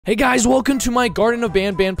Hey guys, welcome to my Garden of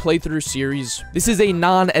BANBAN playthrough series. This is a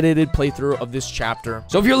non-edited playthrough of this chapter.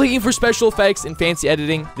 So if you're looking for special effects and fancy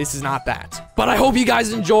editing, this is not that. But I hope you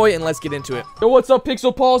guys enjoy and let's get into it. Yo, what's up,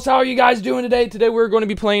 Pixel Pulse? How are you guys doing today? Today we're going to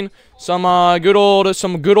be playing some good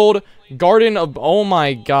old Garden of, oh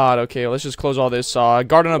my god. Okay, let's just close all this.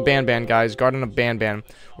 Garden of BANBAN, guys. Garden of BANBAN.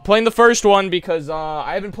 We're playing the first one because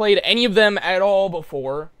I haven't played any of them at all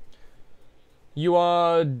before. You,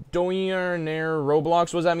 doing near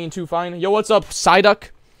Roblox, what does that mean too? Fine. Yo, what's up,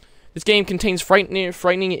 Psyduck? This game contains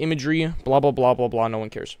frightening imagery, blah, blah, blah, blah, blah, no one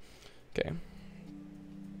cares. Okay. I'm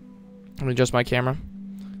gonna adjust my camera.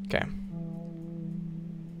 Okay.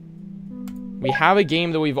 We have a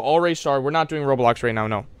game that we've already started. We're not doing Roblox right now,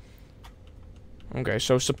 no. Okay,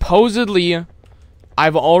 so supposedly,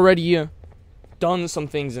 I've already done some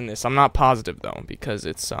things in this. I'm not positive, though, because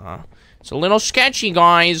it's a little sketchy,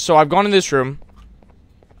 guys. So I've gone in this room.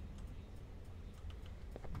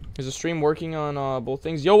 Is the stream working on both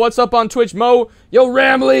things? Yo, what's up on Twitch, Mo? Yo,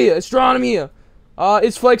 Ramley, Astronomy.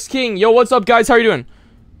 It's Flex King. Yo, what's up, guys? How you doing?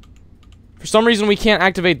 For some reason, we can't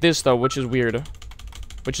activate this, though, which is weird.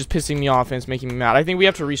 Which is pissing me off, and it's making me mad. I think we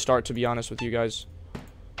have to restart, to be honest with you guys.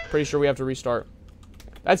 Pretty sure we have to restart.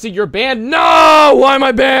 That's it, you're banned? No! Why am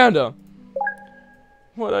I banned?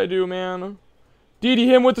 What'd I do, man? DD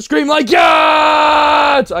him with the scream like,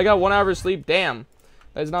 yeah! I got 1 hour of sleep. Damn.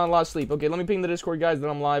 That's not a lot of sleep. Okay, let me ping the Discord, guys, that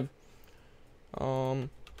I'm live.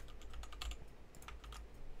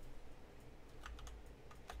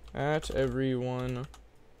 At everyone,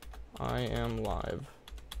 I am live.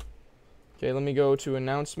 Okay, let me go to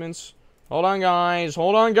announcements. Hold on, guys.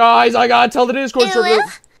 Hold on, guys. I gotta tell the Discord server.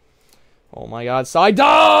 Oh my god,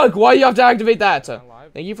 Psyduck! Why do you have to activate that?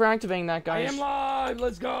 Thank you for activating that, guys. I am live.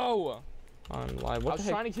 Let's go. I'm live. What the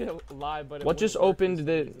heck? I was trying to get live, but what just opened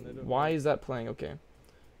the... Why is that playing? Okay.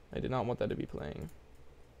 I did not want that to be playing.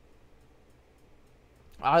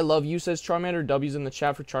 I love you, says Charmander. W's in the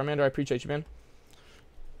chat for Charmander. I appreciate you, man.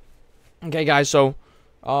 Okay, guys, so...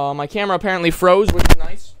 my camera apparently froze, which is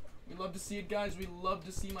nice. We love to see it, guys. We love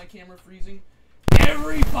to see my camera freezing.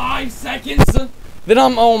 Every 5 seconds! Then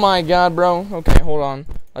I'm... Oh my god, bro. Okay, hold on.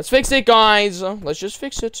 Let's fix it, guys. Let's just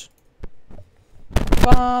fix it.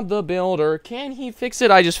 Bob the Builder. Can he fix it?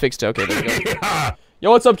 I just fixed it. Okay, there we go.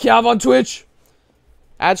 Yo, what's up, Cav on Twitch?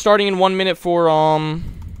 Ad starting in 1 minute for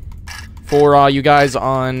you guys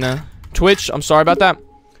on Twitch. I'm sorry about that.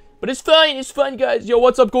 But it's fine. It's fun, guys. Yo,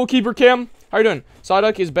 what's up, Goalkeeper Cam? How you doing?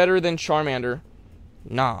 Psyduck is better than Charmander.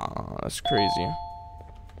 Nah, that's crazy.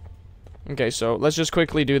 Okay, so let's just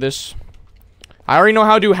quickly do this. I already know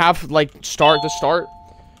how to start the start.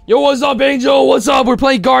 Yo, what's up, Angel? What's up? We're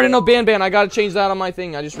playing Garden of BANBAN. I gotta change that on my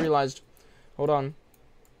thing. I just realized. Hold on.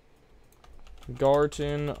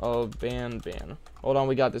 Garden of BANBAN. Hold on,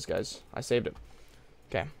 we got this, guys. I saved it.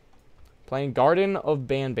 Okay. Playing Garden of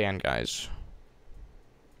BANBAN, guys.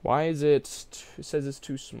 Why is it... It says it's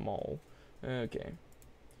too small. Okay.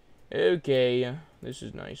 Okay. This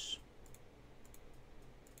is nice.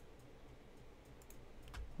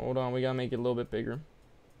 Hold on, we gotta make it a little bit bigger.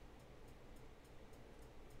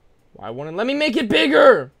 Why wouldn't let me make it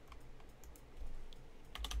bigger?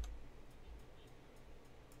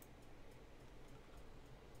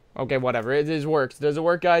 Okay, whatever. It just works. Does it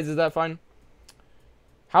work, guys? Is that fine?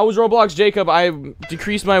 How was Roblox, Jacob? I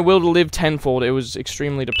decreased my will to live tenfold. It was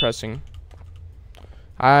extremely depressing.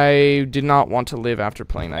 I did not want to live after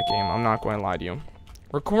playing that game. I'm not going to lie to you.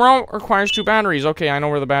 Requires 2 batteries. Okay, I know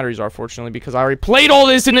where the batteries are, fortunately, because I already played all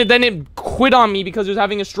this and then it quit on me because it was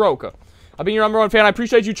having a stroke. I've been your #1 fan. I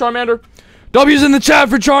appreciate you, Charmander. W's in the chat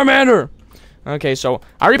for Charmander. Okay, so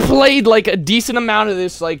I already played like a decent amount of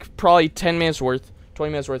this, like probably 10 minutes worth,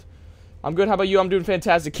 20 minutes worth. I'm good. How about you? I'm doing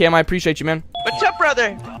fantastic, Cam. I appreciate you, man. What's up,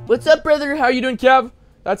 brother? What's up, brother? How are you doing, Kev?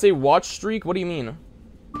 That's a watch streak? What do you mean?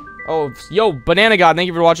 Oh, yo, Banana God, thank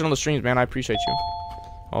you for watching on the streams, man. I appreciate you.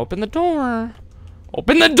 Open the door.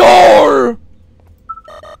 Open the door!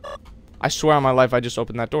 I swear on my life I just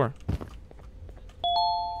opened that door.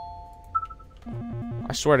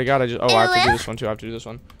 I swear to God, I have to do this one, too. I have to do this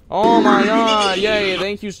one. Oh, my God. Yay,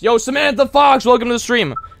 thank you. Yo, Samantha Fox, welcome to the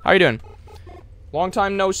stream. How you doing? Long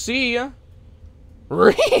time no see.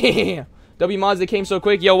 W mods, they came so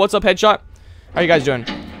quick. Yo, what's up, Headshot? How you guys doing?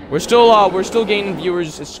 We're still gaining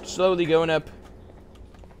viewers. It's slowly going up.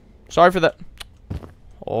 Sorry for that.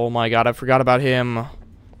 Oh my god, I forgot about him.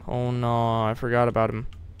 Oh no, I forgot about him.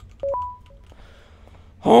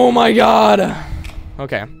 Oh my god.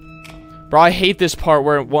 Okay. Bro, I hate this part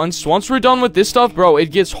where once we're done with this stuff, bro,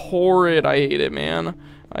 it gets horrid. I hate it, man.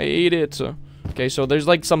 I hate it. Okay, so there's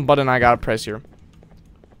like some button I gotta press here.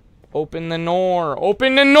 Open the door.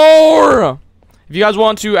 Open the door! If you guys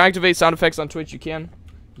want to activate sound effects on Twitch, you can.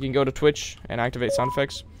 You can go to Twitch and activate sound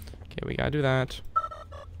effects. Okay, we gotta do that.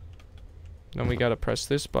 Then we gotta press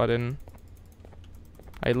this button.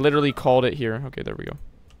 I literally called it here. Okay, there we go.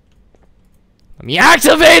 Let me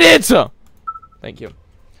activate it! Thank you.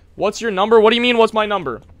 What's your number? What do you mean, what's my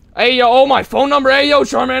number? Hey, yo, oh, my phone number. Hey, yo,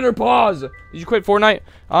 Charmander, pause. Did you quit Fortnite?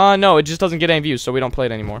 No, it just doesn't get any views, so we don't play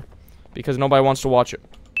it anymore. Because nobody wants to watch it.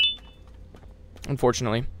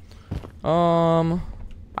 Unfortunately.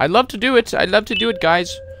 I'd love to do it. I'd love to do it,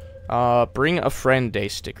 guys. Bring a friend day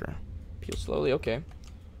sticker. Peel slowly, okay.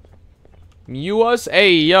 Mew us.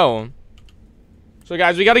 Hey, yo. So,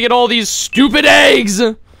 guys, we gotta get all these stupid eggs.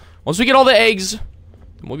 Once we get all the eggs,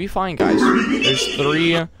 then we'll be fine, guys. There's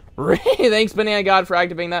 3. Thanks, Banana God, for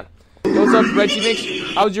activating that. Yo, what's up, Reggie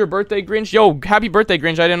Mix? How's your birthday, Grinch? Yo, happy birthday,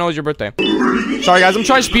 Grinch. I didn't know it was your birthday. Sorry, guys. I'm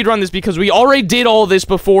trying to speedrun this because we already did all this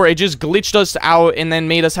before. It just glitched us out and then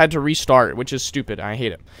made us had to restart, which is stupid. I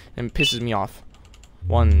hate it. And it pisses me off.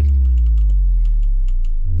 1,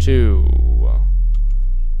 2,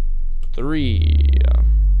 3,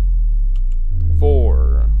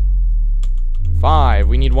 4, 5.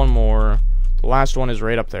 We need one more. The last one is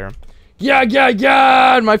right up there.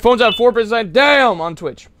 Yeah. My phone's at 4%. Damn, on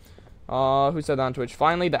Twitch. Who said that on Twitch?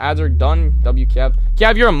 Finally, the ads are done. WCav.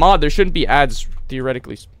 Cav, you're a mod. There shouldn't be ads,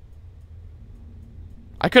 theoretically.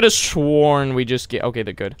 I could have sworn we just get. Okay,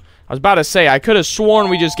 they're good. I was about to say, I could have sworn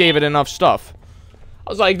we just gave it enough stuff. I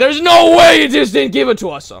was like, there's no way it just didn't give it to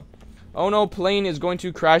us. Oh no, plane is going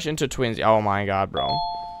to crash into twins. Oh my god, bro.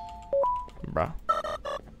 Bruh.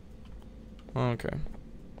 Okay.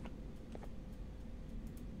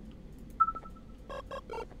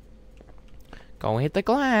 Go hit the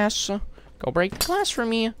glass. Go break the glass for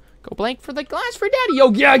me. Go blank for the glass for daddy. Yo,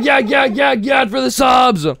 yeah, for the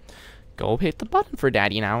subs. Go hit the button for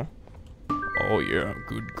daddy now. Oh, yeah,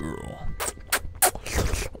 good girl.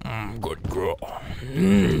 Good girl.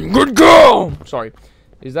 Good girl. Sorry.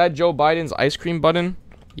 Is that Joe Biden's ice cream button?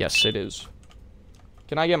 Yes, it is.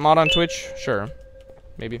 Can I get mod on Twitch? Sure.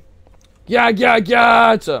 Maybe. Yeah.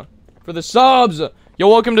 For the subs. Yo,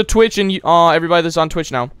 welcome to Twitch and everybody that's on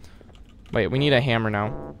Twitch now. Wait, we need a hammer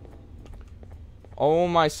now. Oh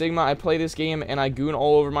my Sigma, I play this game and I goon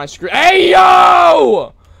all over my screen. Hey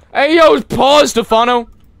yo! Hey yo, pause, Stefano.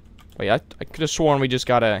 Wait, I could have sworn we just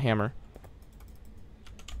got a hammer.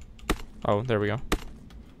 Oh, there we go.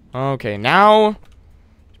 Okay, now it's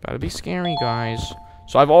about to be scary, guys.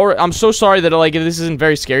 So I'm so sorry that like this isn't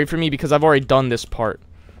very scary for me because I've already done this part.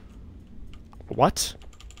 What?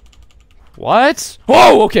 What?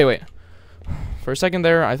 Whoa, okay, wait. For a second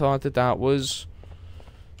there, I thought that that was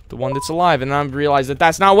the one that's alive, and then I realized that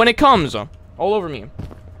that's not when it comes. All over me.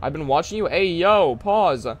 I've been watching you. Hey, yo,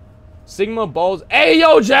 pause. Sigma balls. Hey,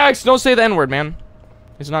 yo, Jax, don't say the N-word, man.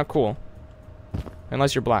 It's not cool.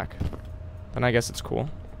 Unless you're black. Then I guess it's cool.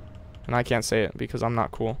 And I can't say it because I'm not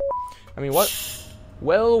cool. I mean, what?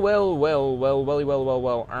 Well, what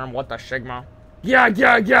the Sigma?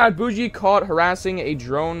 Yeah, Bougie caught harassing a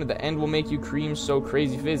drone. The end will make you cream so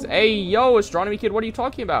crazy fizz. Hey, yo, Astronomy Kid, what are you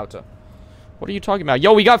talking about? What are you talking about?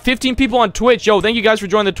 Yo, we got 15 people on Twitch. Yo, thank you guys for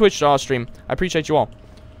joining the Twitch stream. I appreciate you all.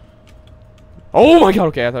 Oh my god,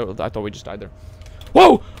 okay, I thought we just died there.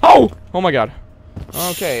 Whoa! Oh my god.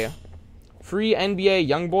 Okay. Free NBA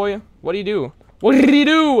Youngboy. What do you do? What did he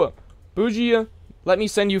do? Bougie, let me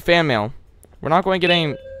send you fan mail. We're not going to get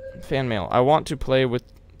any fan mail. I want to play with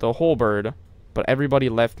the whole bird. But everybody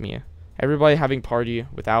left me. Everybody having party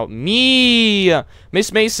without me.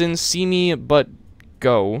 Miss Mason, see me, but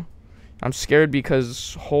go. I'm scared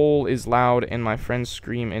because hole is loud and my friends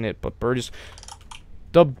scream in it. But bird is...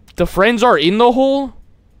 The friends are in the hole?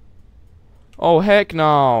 Oh, heck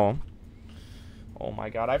no. Oh my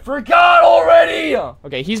god, I forgot already!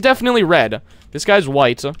 Okay, he's definitely red. This guy's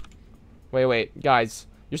white. Wait, guys.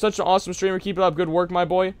 You're such an awesome streamer. Keep it up. Good work, my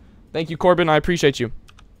boy. Thank you, Corbin. I appreciate you.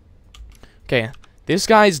 Okay, this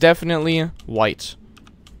guy's definitely white.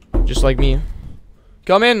 Just like me.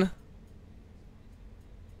 Come in.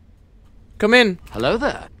 Come in. Hello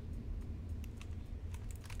there.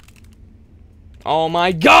 Oh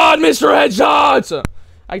my god, Mr. Headshots!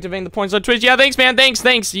 Activating the points on Twitch. Yeah, thanks, man. Thanks.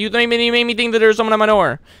 You made me think that there's someone at my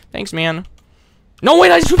door. Thanks, man. No,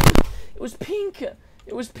 wait, it was pink.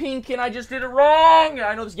 It was pink, and I just did it wrong.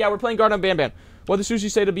 I know this. Yeah, we're playing Garden of BANBAN. What did the sushi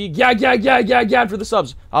say to be? Yeah, for the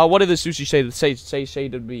subs. What did the sushi say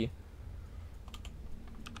to be?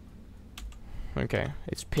 Okay,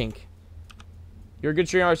 it's pink. You're a good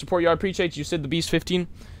streamer. I support you. I appreciate you. Said the Beast 15.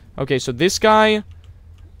 Okay, so this guy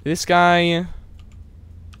is...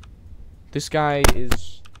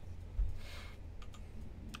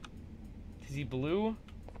 Is he blue?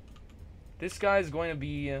 This guy's going to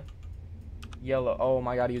be yellow. Oh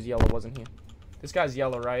my god, he was yellow, wasn't he? This guy's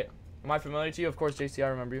yellow, right? Am I familiar to you? Of course, JC, I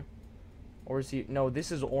remember you. Or is he? No,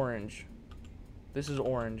 this is orange. This is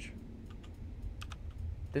orange.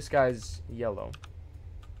 This guy's yellow.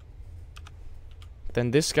 Then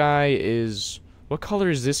this guy is... What color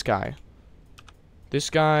is this guy? This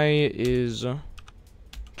guy is...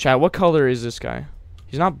 Chat, what color is this guy?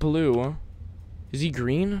 He's not blue. Is he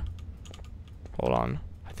green? Hold on.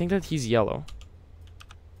 I think that he's yellow.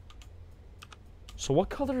 So what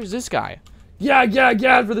color is this guy?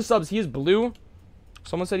 Yeah, for the subs. He is blue.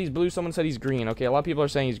 Someone said he's blue. Someone said he's green. Okay, a lot of people are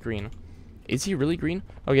saying he's green. Is he really green?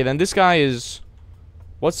 Okay, then this guy is...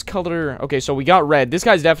 What's color? Okay, so we got red. This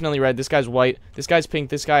guy's definitely red. This guy's white. This guy's pink.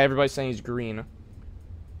 This guy, everybody's saying he's green.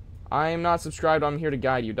 I am not subscribed. I'm here to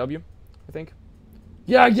guide you. W, I think.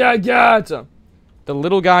 Yeah. The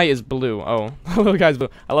little guy is blue. Oh, the little guy's blue.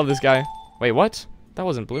 I love this guy. Wait, what? That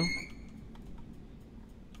wasn't blue.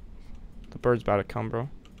 The bird's about to come, bro.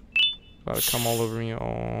 About to come all over me.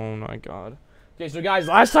 Oh my god. Okay, so guys,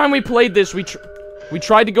 last time we played this, we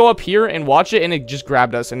tried to go up here and watch it, and it just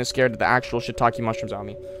grabbed us, and it scared the actual shiitake mushrooms out of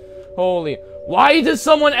me. Holy. Why does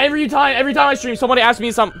someone every time I stream, somebody asks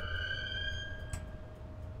me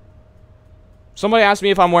Somebody asked me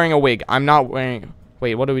if I'm wearing a wig. I'm not wearing...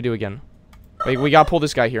 Wait, what do we do again? Wait, we gotta pull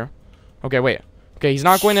this guy here. Okay, wait. Okay, he's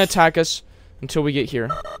not going to attack us until we get here.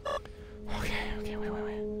 Okay,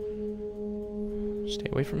 wait. Stay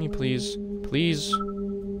away from me, please. Please.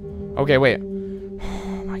 Okay, wait.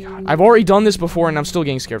 Oh my god. I've already done this before, and I'm still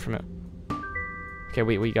getting scared from it. Okay,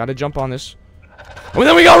 wait, we gotta jump on this. Oh, and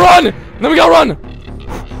then we gotta run! And then we gotta run!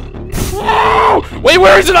 Oh! Wait,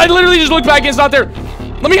 where is it? I literally just looked back and it's not there.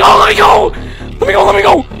 Let me go! Let me go! Let me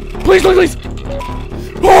go! Please!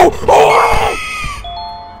 Oh!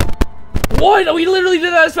 What? We literally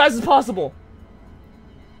did that as fast as possible.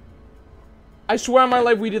 I swear on my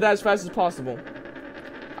life we did that as fast as possible.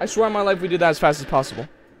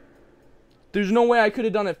 There's no way I could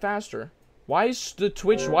have done it faster. Why is it so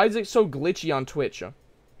glitchy on Twitch?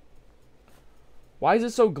 Why is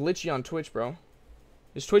it so glitchy on Twitch, bro?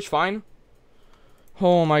 Is Twitch fine?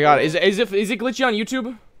 Oh my god. Is it glitchy on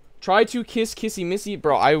YouTube? Try to kiss Kissy Missy.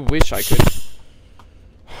 Bro, I wish I could.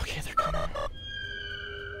 Okay, they're coming.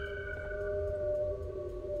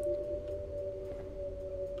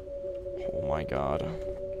 Oh my god.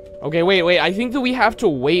 Okay, wait. I think that we have to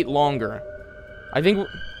wait longer. Oh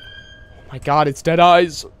my god, it's Dead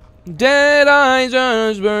Eyes. Dead Eyes,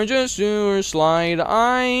 just sewer slide.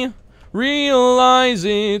 I realize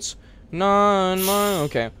it's not my...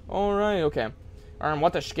 Okay. Alright, okay.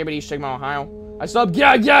 What the skibbity sigma Ohio? I subbed.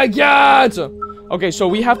 Yeah. Okay, so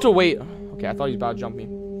we have to wait. Okay, I thought he was about to jump me.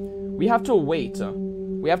 We have to wait.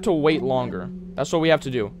 We have to wait longer. That's what we have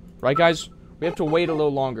to do. Right, guys? We have to wait a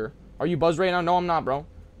little longer. Are you buzzed right now? No, I'm not, bro.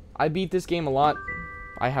 I beat this game a lot.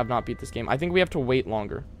 I have not beat this game. I think we have to wait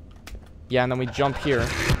longer. Yeah, and then we jump here.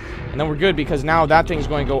 And then we're good because now that thing's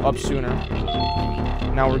going to go up sooner.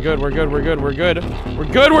 Now we're good.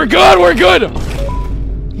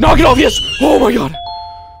 Knock it off, yes! Oh my god!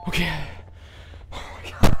 Okay. Oh my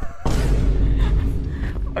god.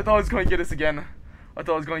 I thought I was going to get us again.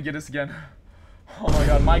 Oh my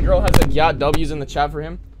god, my girl has a yacht W's in the chat for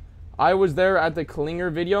him. I was there at the Klinger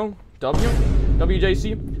video.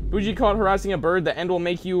 WJC. Bougie caught harassing a bird. The end will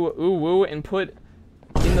make you ooh woo and put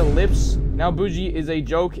in the lips. Now Bougie is a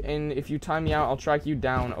joke, and if you time me out, I'll track you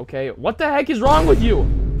down, okay? What the heck is wrong with you?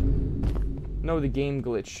 No, the game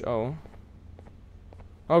glitch. Oh.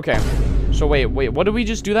 Okay. So wait, what did we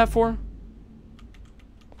just do that for?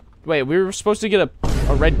 Wait, we were supposed to get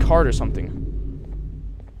a red card or something.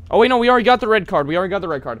 Oh wait, no, we already got the red card. Yeah,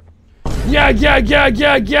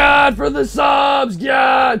 for the subs,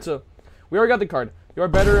 yeah. We already got the card. You are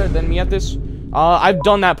better than me at this. I've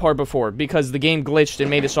done that part before because the game glitched and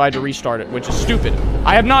made it so I had to restart it, which is stupid.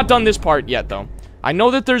 I have not done this part yet, though. I know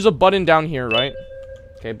that there's a button down here, right?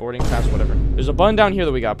 Okay, boarding pass, whatever. There's a button down here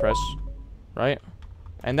that we got pressed, right?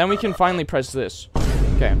 And then we can finally press this.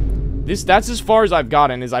 Okay. That's as far as I've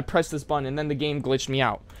gotten, is I pressed this button and then the game glitched me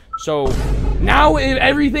out. So, now,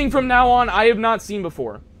 everything from now on, I have not seen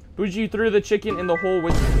before. Bougie threw the chicken in the hole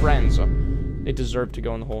with friends. It deserved to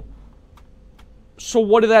go in the hole. So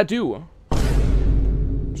what did that do?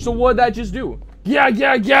 So what did that just do? Yeah,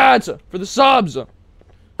 for the subs. So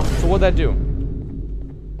what'd that do?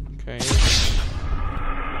 Okay.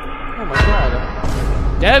 Oh my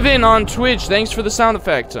god. Devin on Twitch, thanks for the sound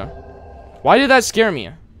effect. Why did that scare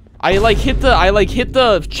me? I hit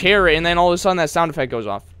the chair and then all of a sudden that sound effect goes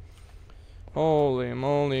off. Holy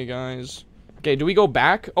moly, guys. Okay, do we go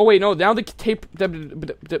back? Oh wait, no, now the tape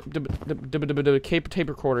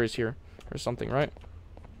recorder is here. or something, right?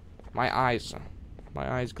 My eyes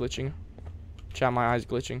glitching. Chat, my eyes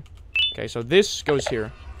glitching. Okay, so this goes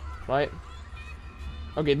here, right?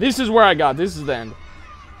 Okay, this is where I got. This is the end.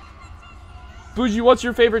 Bougie, what's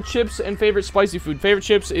your favorite chips and favorite spicy food? Favorite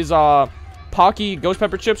chips is Pocky ghost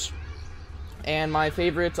pepper chips, and my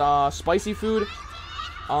favorite spicy food,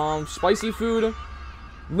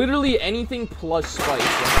 literally anything plus spice.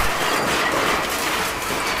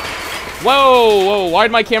 Whoa, whoa! Why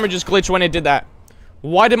did my camera just glitch when it did that?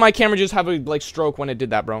 Why did my camera just have a like stroke when it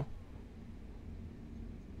did that, bro?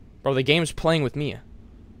 Bro, the game's playing with me.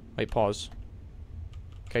 Wait, pause.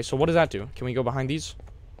 Okay, so what does that do? Can we go behind these?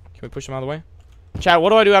 Can we push them out of the way? Chat, what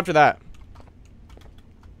do I do after that?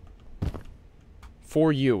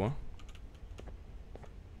 For you.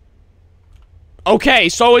 Okay,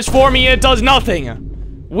 so it's for me, it does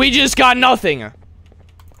nothing. We just got nothing.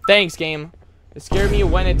 Thanks, game. It scared me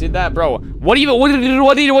when it did that, bro. What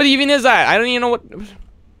even is that? I don't even know what...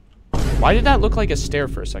 Why did that look like a stair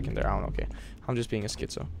for a second there? I don't know, okay. I'm just being a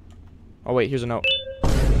schizo. Oh, wait, here's a note.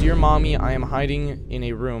 Dear mommy, I am hiding in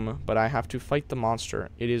a room, but I have to fight the monster.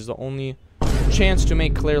 It is the only chance to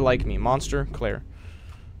make Claire like me. Monster, Claire.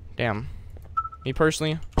 Damn. Me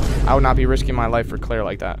personally, I would not be risking my life for Claire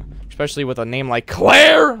like that. Especially with a name like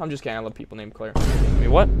Claire! I'm just kidding, I love people named Claire. Wait,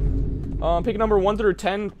 what? Pick a number 1 through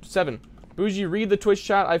 10, 7. Bougie, read the Twitch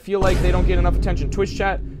chat. I feel like they don't get enough attention. Twitch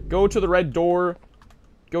chat, go to the red door.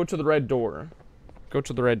 Go to the red door. Go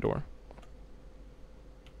to the red door.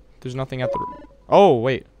 There's nothing at the... Oh,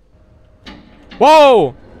 wait.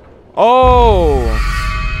 Whoa! Oh!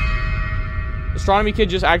 Astronomy kid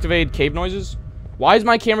just activated cave noises. Why does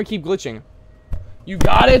my camera keep glitching? You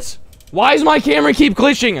got it? Why does my camera keep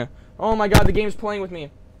glitching? Oh my god, the game's playing with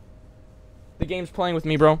me. The game's playing with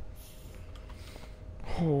me, bro.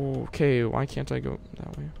 Okay, why can't I go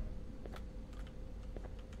that way?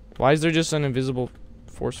 Why is there just an invisible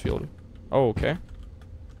force field? Oh, okay.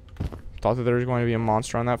 Thought that there was going to be a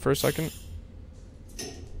monster on that for a second.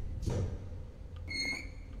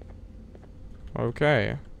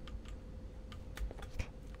 Okay.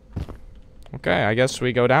 Okay, I guess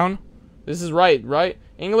we go down. This is right?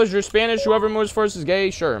 English or Spanish, whoever moves first is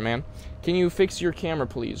gay. Sure, man. Can you fix your camera,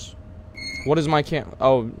 please? What is my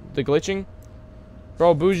Oh, the glitching?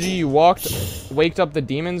 Bro, Bougie, you waked up the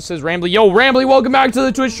demons, says Rambly. Yo, Rambly, welcome back to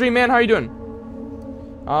the Twitch stream, man. How are you doing?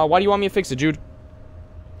 Why do you want me to fix it, Jude?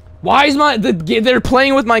 Why is they're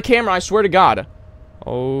playing with my camera, I swear to God.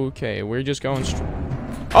 Okay, we're just going straight.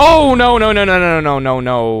 Oh, no.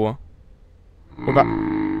 We're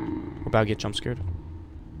about to get jump scared.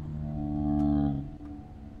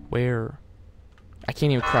 Where? I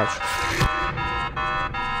can't even crouch.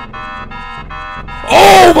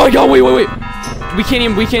 Oh my god, wait. We can't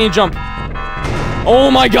even jump.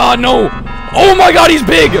 Oh my god, no. Oh my god, he's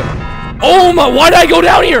big. Oh my, why did I go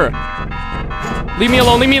down here? Leave me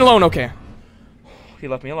alone, okay. He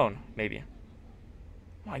left me alone, maybe.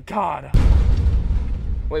 My god.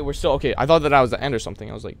 Wait, we're still, okay, I thought that I was the end or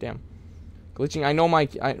something. I was like, damn. Glitching, I know my,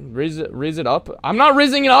 riz it up. I'm not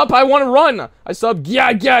rizzing it up, I want to run. I sub,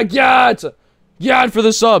 Gyat for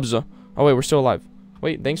the subs. Oh wait, we're still alive.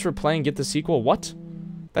 Wait, thanks for playing, get the sequel, what?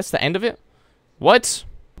 That's the end of it? What?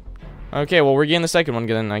 Okay, well, we're getting the second one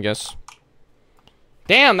again, I guess.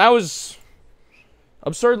 Damn, that was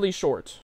absurdly short.